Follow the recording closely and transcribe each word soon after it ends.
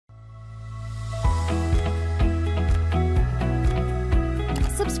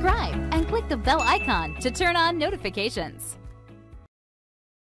the bell icon to turn on notifications.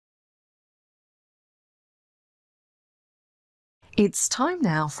 It's time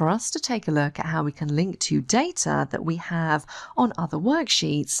now for us to take a look at how we can link to data that we have on other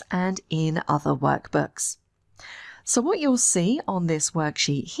worksheets and in other workbooks. So what you'll see on this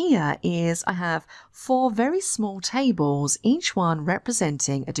worksheet here is I have 4 very small tables, each one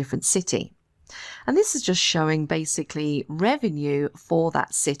representing a different city. And this is just showing basically revenue for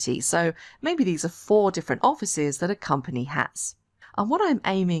that city. So maybe these are 4 different offices that a company has. And what I'm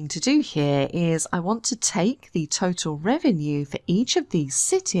aiming to do here is I want to take the total revenue for each of these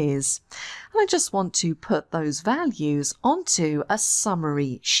cities, and I just want to put those values onto a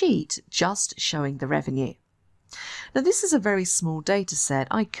summary sheet just showing the revenue. Now this is a very small data set.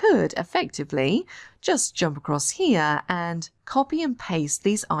 I could effectively just jump across here and copy and paste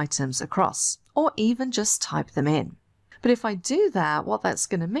these items across, or even just type them in. But if I do that, what that's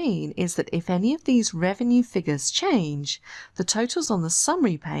going to mean is that if any of these revenue figures change, the totals on the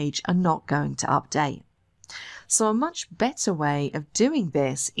summary page are not going to update. So a much better way of doing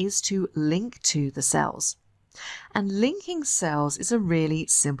this is to link to the cells. And linking cells is a really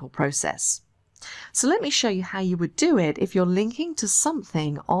simple process. So let me show you how you would do it if you're linking to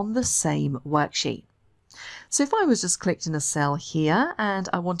something on the same worksheet. So if I was just clicked in a cell here and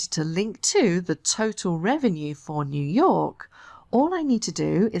I wanted to link to the total revenue for New York, all I need to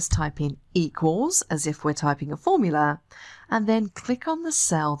do is type in equals as if we're typing a formula, and then click on the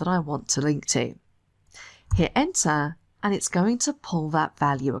cell that I want to link to. Hit enter and it's going to pull that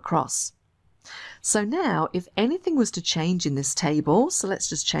value across. So now if anything was to change in this table, so let's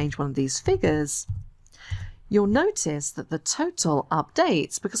just change one of these figures, you'll notice that the total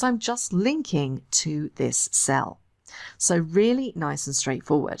updates because I'm just linking to this cell. So really nice and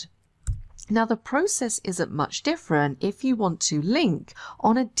straightforward. Now the process isn't much different if you want to link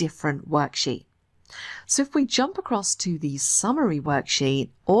on a different worksheet. So if we jump across to the summary worksheet,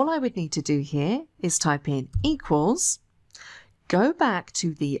 all I would need to do here is type in equals, go back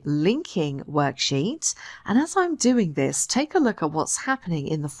to the linking worksheet, and as I'm doing this, take a look at what's happening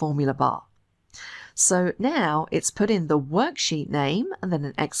in the formula bar. So now it's put in the worksheet name and then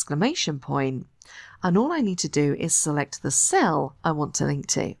an exclamation point, and all I need to do is select the cell I want to link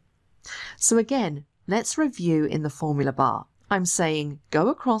to. So again, let's review in the formula bar. I'm saying go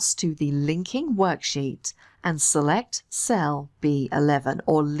across to the linking worksheet and select cell B11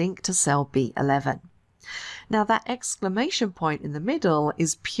 or link to cell B11. Now that exclamation point in the middle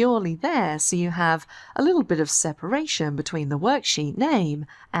is purely there so you have a little bit of separation between the worksheet name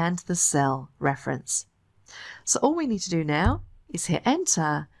and the cell reference. So all we need to do now is hit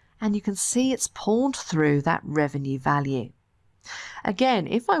enter and you can see it's pulled through that revenue value. Again,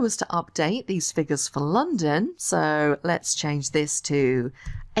 if I was to update these figures for London, so let's change this to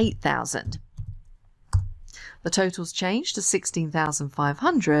 8,000. The total's changed to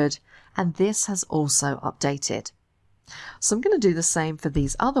 16,500 and this has also updated. So I'm going to do the same for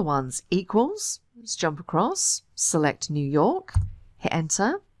these other ones. Equals, let's jump across, select New York, hit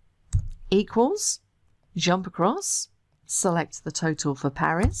enter, equals, jump across, select the total for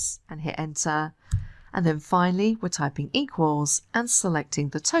Paris and hit enter, and then finally we're typing equals and selecting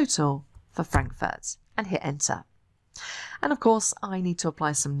the total for Frankfurt and hit enter. And of course I need to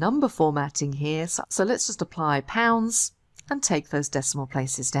apply some number formatting here, so let's just apply pounds and take those decimal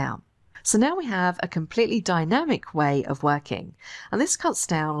places down. So now we have a completely dynamic way of working, and this cuts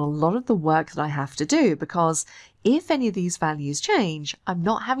down a lot of the work that I have to do because if any of these values change, I'm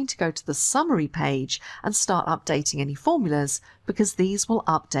not having to go to the summary page and start updating any formulas because these will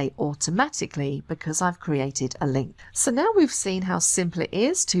update automatically because I've created a link. So now we've seen how simple it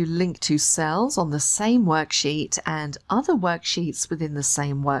is to link to cells on the same worksheet and other worksheets within the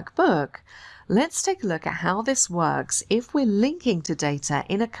same workbook. Let's take a look at how this works if we're linking to data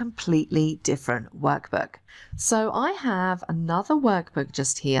in a completely different workbook. So I have another workbook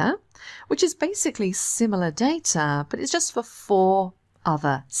just here, which is basically similar data, but it's just for 4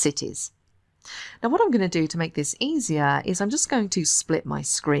 other cities. Now what I'm going to do to make this easier is I'm just going to split my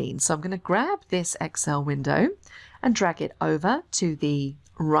screen. So I'm going to grab this Excel window and drag it over to the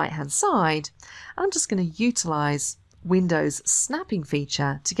right hand side. And I'm just going to utilize Windows snapping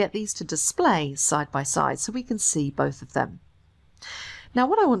feature to get these to display side by side so we can see both of them. Now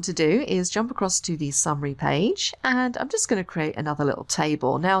what I want to do is jump across to the summary page and I'm just going to create another little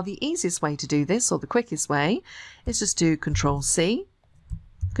table. Now the easiest way to do this, or the quickest way, is just do Control C,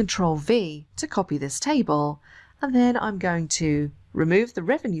 Control V to copy this table, and then I'm going to remove the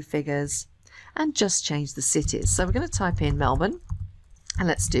revenue figures and just change the cities. So we're going to type in Melbourne and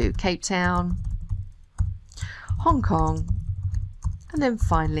let's do Cape Town, Hong Kong, and then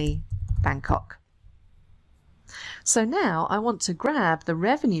finally Bangkok. So now I want to grab the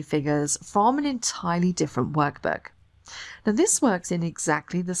revenue figures from an entirely different workbook. Now this works in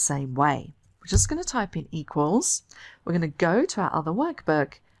exactly the same way. We're just going to type in equals. We're going to go to our other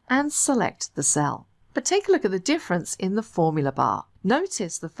workbook and select the cell. But take a look at the difference in the formula bar.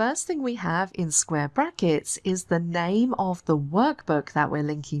 Notice the first thing we have in square brackets is the name of the workbook that we're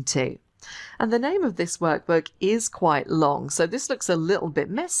linking to. And the name of this workbook is quite long, so this looks a little bit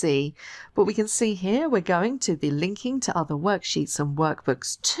messy, but we can see here we're going to the linking to other worksheets and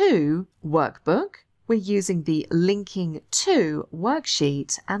workbooks to workbook. We're using the linking to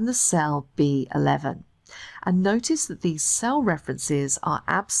worksheet and the cell B11. And notice that these cell references are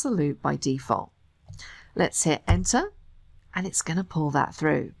absolute by default. Let's hit enter and it's going to pull that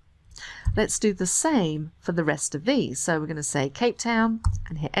through. Let's do the same for the rest of these. So we're going to say Cape Town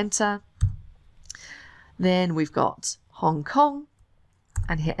and hit enter. Then we've got Hong Kong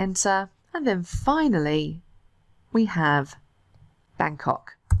and hit enter. And then finally we have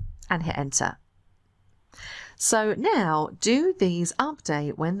Bangkok and hit enter. So now do these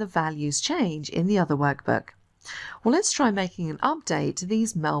update when the values change in the other workbook? Well, let's try making an update to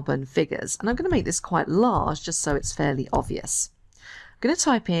these Melbourne figures. And I'm going to make this quite large just so it's fairly obvious. I'm going to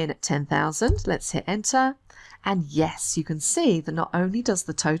type in 10,000. Let's hit enter. And yes, you can see that not only does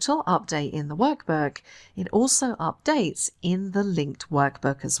the total update in the workbook, it also updates in the linked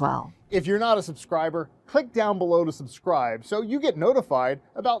workbook as well. If you're not a subscriber, click down below to subscribe so you get notified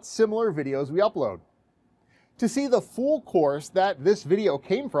about similar videos we upload. To see the full course that this video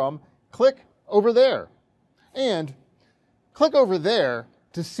came from, click over there. And click over there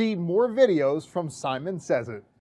to see more videos from Simon Says It.